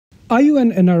Are you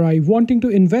an NRI wanting to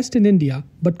invest in India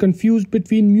but confused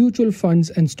between mutual funds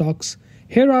and stocks?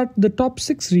 Here are the top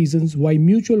 6 reasons why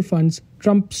mutual funds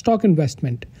trump stock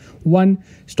investment. 1.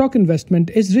 Stock investment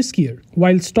is riskier.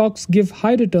 While stocks give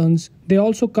high returns, they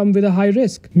also come with a high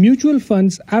risk. Mutual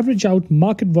funds average out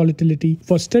market volatility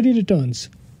for steady returns.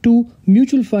 2.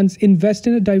 Mutual funds invest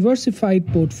in a diversified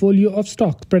portfolio of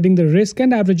stocks, spreading the risk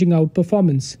and averaging out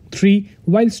performance. 3.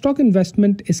 While stock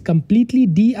investment is completely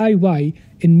DIY,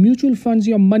 in mutual funds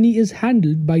your money is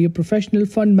handled by a professional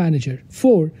fund manager.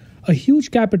 4. A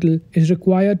huge capital is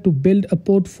required to build a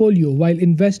portfolio while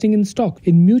investing in stock.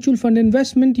 In mutual fund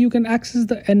investment, you can access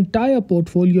the entire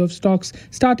portfolio of stocks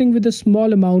starting with a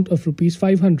small amount of Rs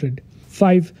 500.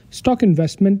 5. Stock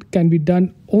investment can be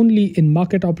done only in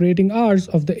market operating hours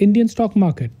of the Indian stock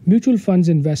market. Mutual funds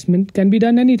investment can be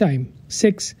done anytime.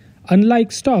 6.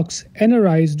 Unlike stocks,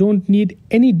 NRIs don't need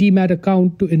any demat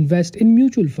account to invest in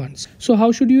mutual funds. So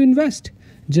how should you invest?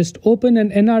 Just open an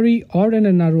NRI or an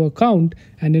NRO account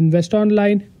and invest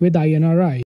online with INRI.